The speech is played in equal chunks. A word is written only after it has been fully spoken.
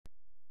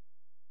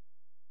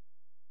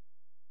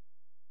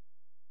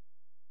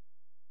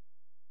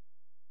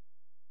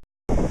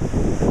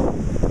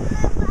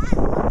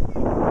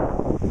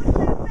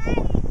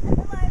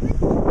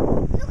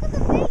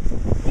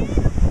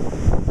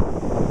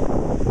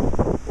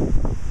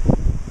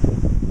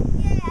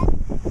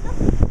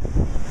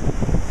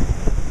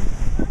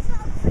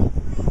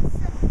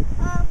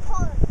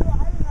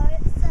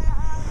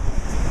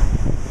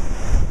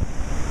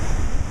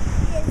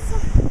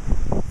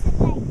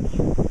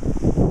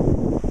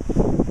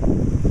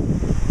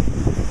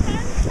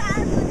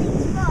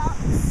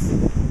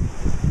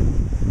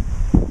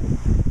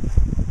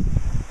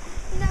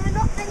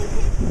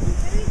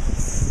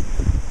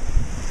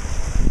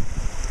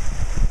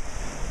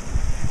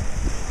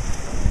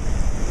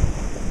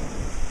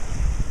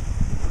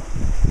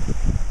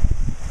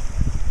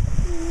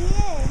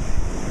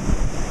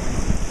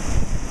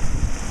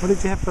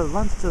did you have for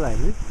lunch today,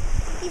 Liv?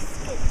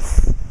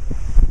 Biscuits.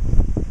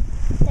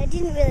 They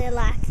didn't really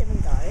like them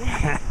though.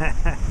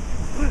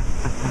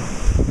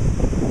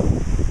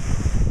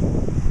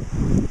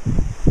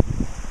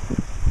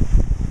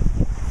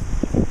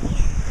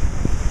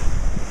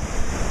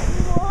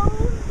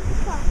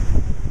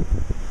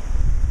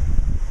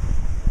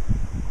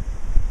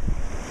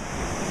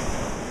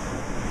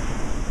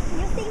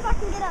 See if I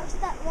can get up to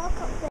that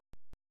rock up there.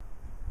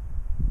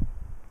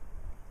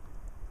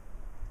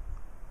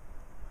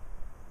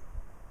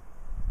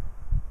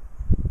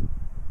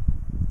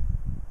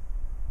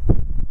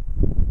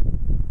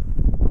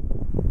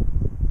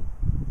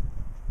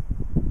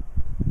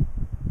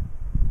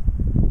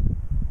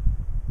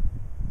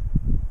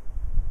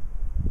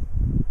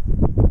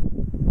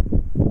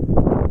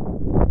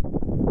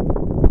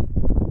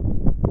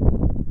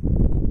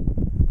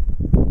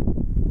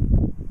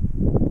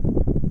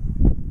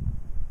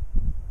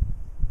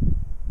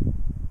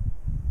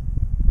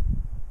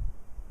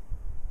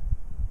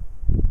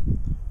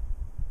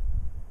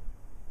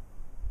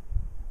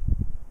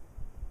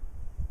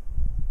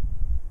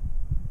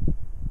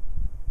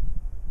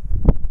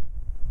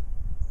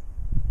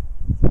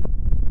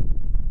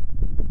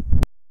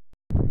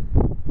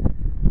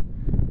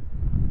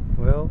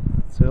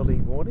 It's early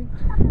morning.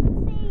 I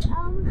can see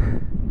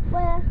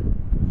where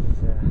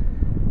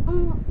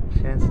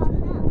Chance our to...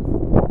 house.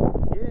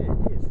 Yeah,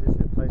 it is. There's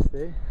a place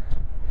there.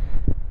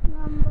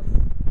 Number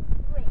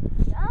 3,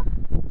 yeah?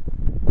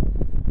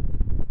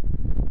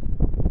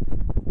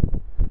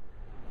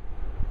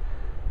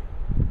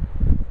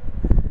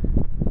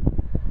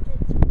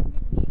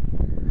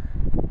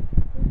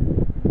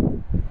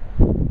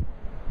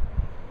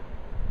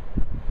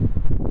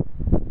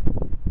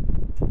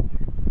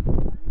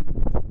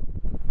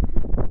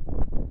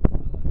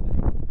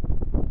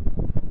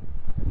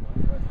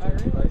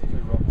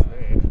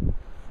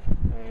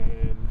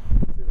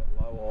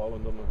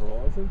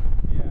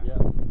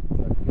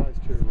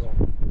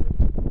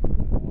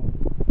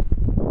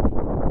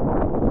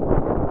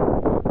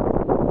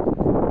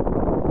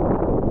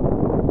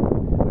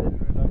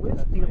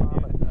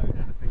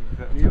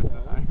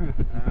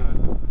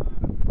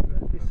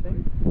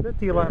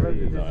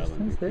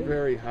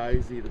 Very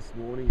hazy this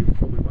morning, you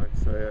probably won't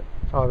see it.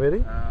 Oh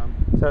really?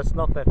 So it's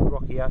not that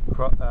rocky out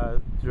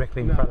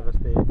directly in front of us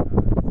there? No,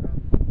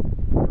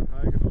 it's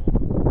Hagenol.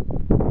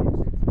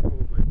 It's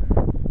probably about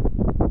a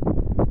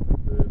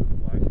third of the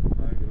way from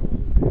Hagenol.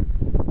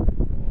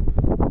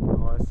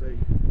 Oh, I see.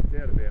 It's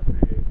out about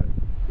there, but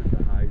with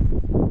the haze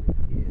this morning.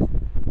 Yes.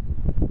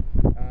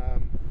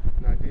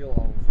 No, Deal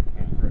Island's a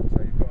campground, so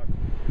you've got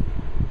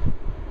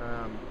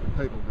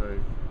people do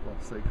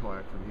like sea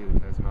kayak from here to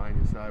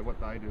Tasmania, so what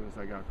they do is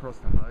they go across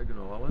to Hogan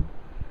Island,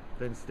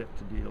 then step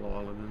to Deal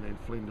Island, and then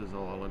Flinders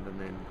Island, and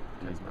then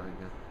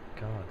Tasmania.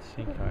 God,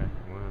 sea kayak,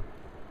 wow.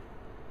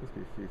 Must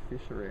be a few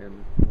fish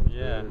around.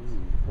 Yeah. Birds.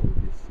 Probably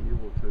be a seal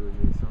or two in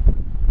there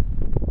somewhere.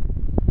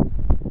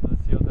 The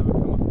seals ever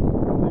come up?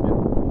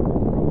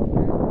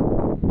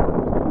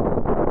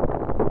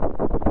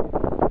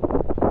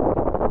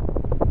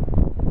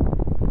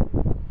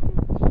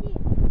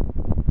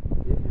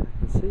 Yeah, I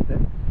can see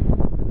that.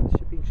 The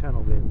shipping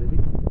channel there, Libby.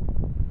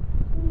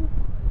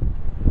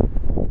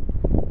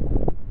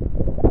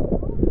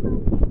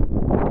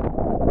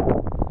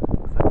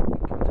 Looks like a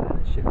big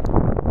container ship.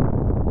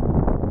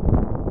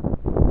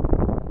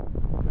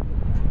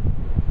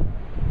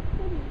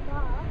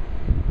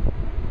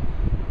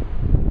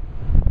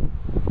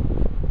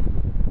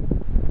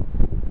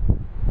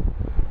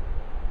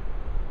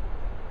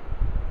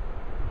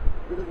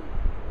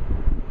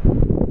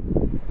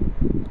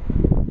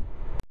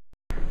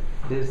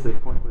 There's the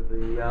point where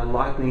the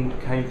lightning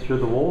came through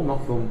the wall,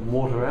 knocked the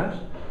water out.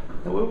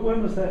 Now,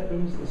 when was that?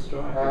 When was the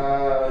strike?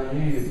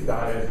 New Year's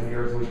Day, as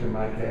near as we can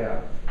make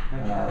out.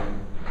 And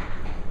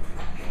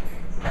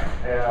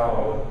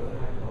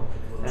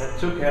it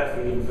took out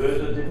the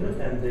inverter, didn't it?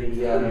 And the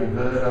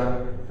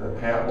inverter, the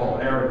power.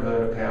 Well, our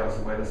inverter powers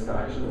the weather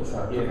station,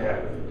 so it took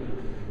out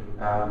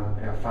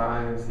our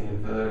phones, the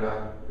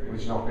inverter,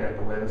 which knocked out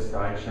the weather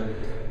station,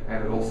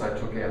 and it also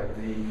took out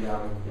the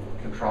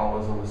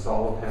controllers on the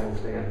solar panels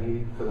down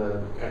here for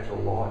the actual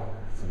light.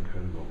 It's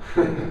incredible.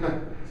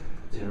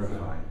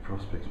 Terrifying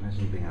prospects.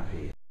 Imagine being up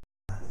here.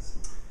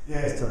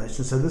 Yeah.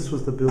 Installation. So this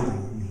was the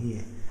building in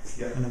here,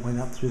 Yep. and it went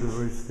up through the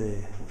roof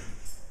there.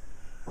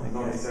 I'm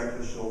not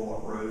exactly sure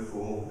what roof,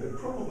 or it'd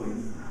probably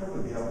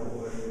be able to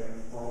work out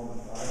from the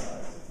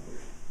photos.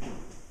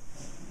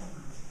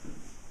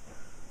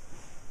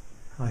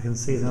 I can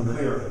see another.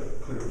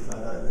 Clear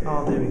photo there.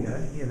 Oh, there we go.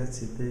 Yeah,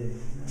 that's it there.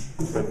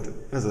 But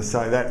as I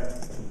say,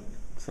 that.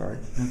 Sorry.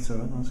 That's all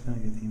right. I was going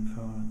to get the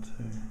info on it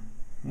too.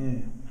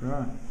 Yeah,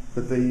 right.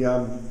 But the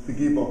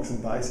gearbox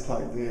and base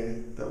plate there,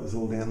 that was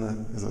all down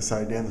the, as I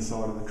say, down the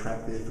side of the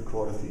track there for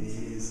quite a few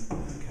years.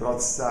 Okay. But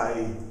I'd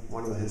say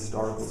one of the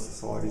historical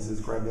societies has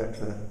grabbed that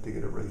to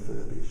get it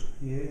refurbished.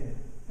 Yeah.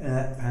 And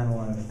that panel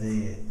over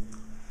there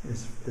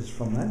is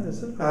from that,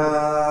 is it?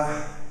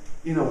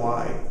 In a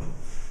way.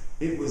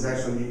 It was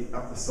actually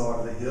up the side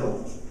of the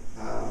hill.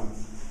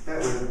 that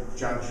was a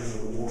junction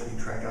of the walking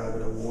track over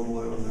to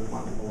Waterloo and the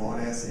wonderful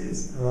lighthouse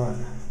is. Right.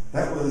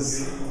 That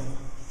was,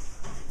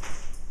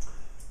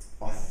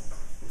 I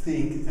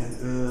think, an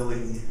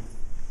early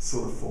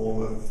sort of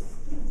form of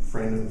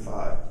friend and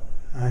foe.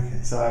 Okay.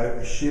 So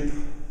a ship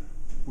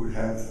would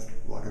have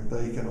like a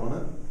beacon on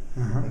it,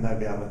 and they'd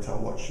be able to tell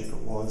what ship it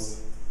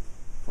was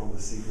from the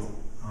signal.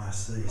 I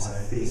see. I So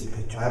think.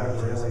 picture. I haven't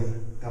really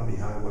done my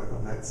homework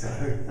on that, so.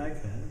 Okay,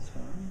 that's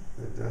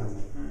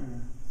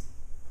fine.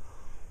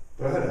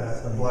 But I had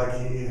a bloke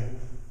here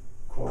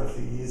quite a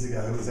few years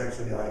ago who was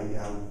actually a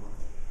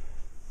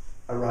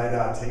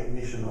radar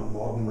technician on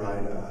modern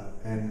radar,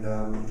 and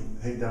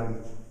he'd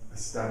done a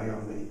study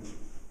on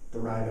the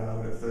radar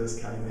when it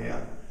first came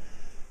out,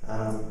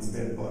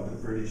 invented by the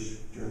British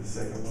during the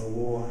Second World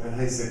War, and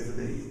he said for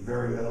the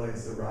very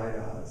earliest of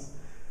radars,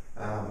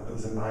 it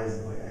was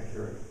amazingly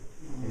accurate.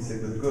 He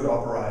said with a good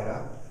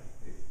operator,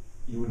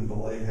 you wouldn't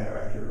believe how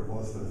accurate it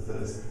was for the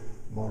first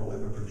model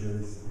ever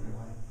produced.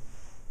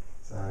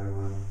 So,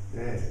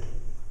 yeah.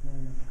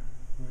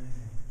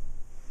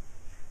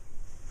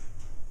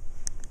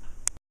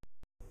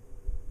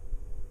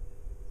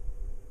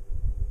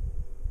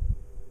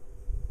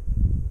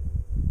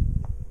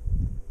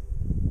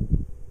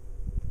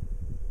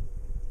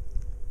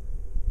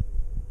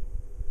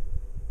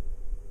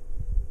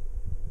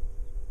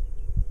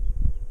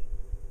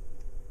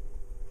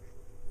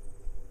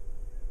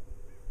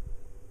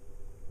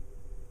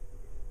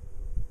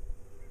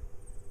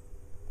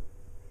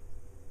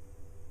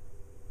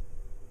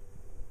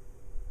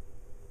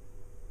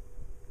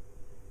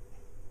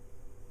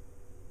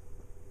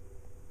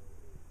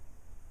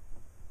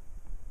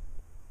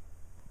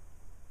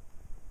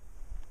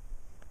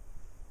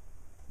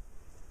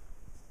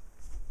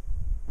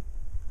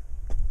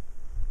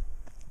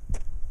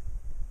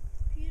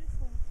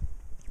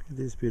 It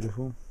is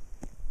beautiful.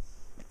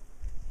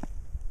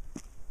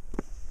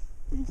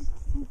 I just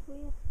think we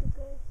have to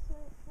go so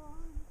far.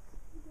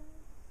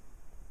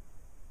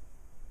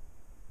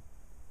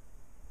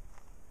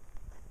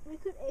 We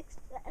could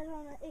add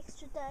on an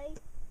extra day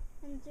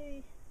and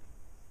do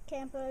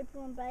Camp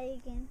Oberon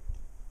Bay again.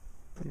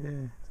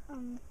 Yeah.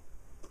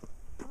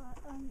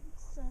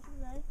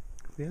 Saturday.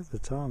 If we have the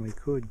time, we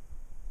could.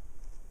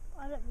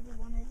 I don't really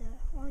want to though.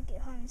 I want to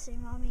get home and see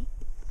Mummy.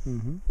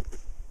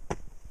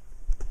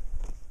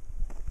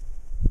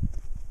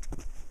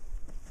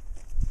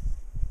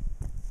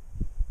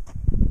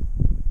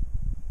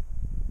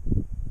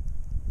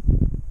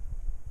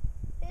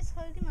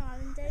 Hogan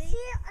Island, Daddy.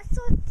 Yeah, I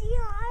saw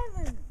Deer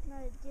Island. No,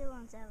 Deer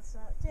Island's out of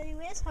sight. Daddy,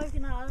 where's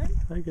Hogan Island?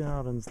 Hogan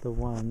Island's the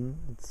one.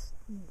 It's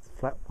the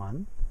flat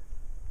one.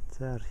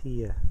 It's out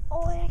here.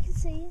 Oh, I can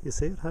see it. You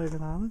see it,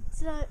 Hogan Island?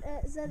 So,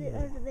 is that it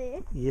over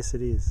there? Yes,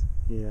 it is.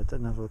 Yeah, I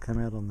don't know if it'll come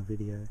out on the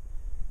video.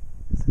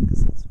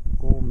 Because it's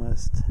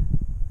almost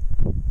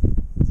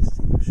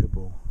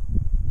distinguishable.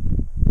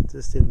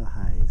 Just in the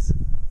haze.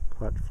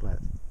 Quite flat.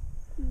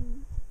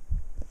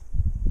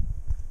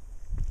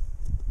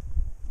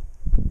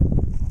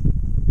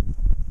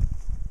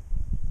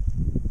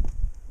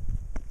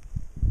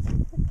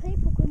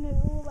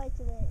 All the way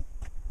to there.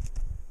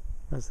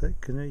 What's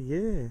that canoe?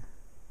 Yeah.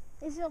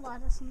 Is there a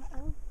lighthouse on that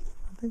island?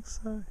 I think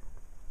so.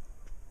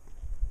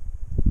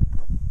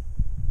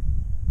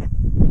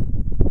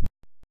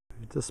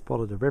 We just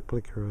spotted a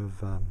replica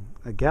of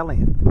a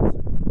galleon, a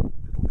little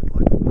bit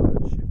like a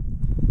pirate ship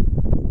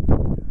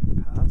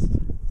going past.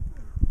 And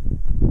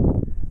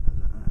I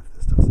don't know if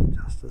this does it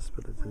justice,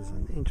 but it is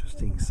an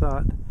interesting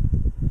sight.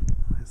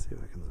 Let's see if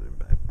I can zoom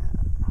back now.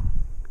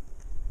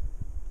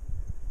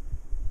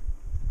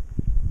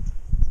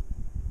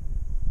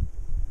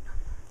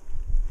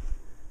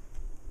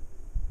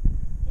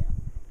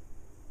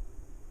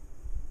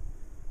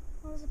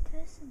 There's a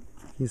person.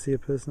 Can you see a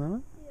person on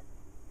it? Yeah.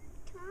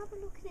 Can I have a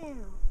look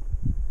now?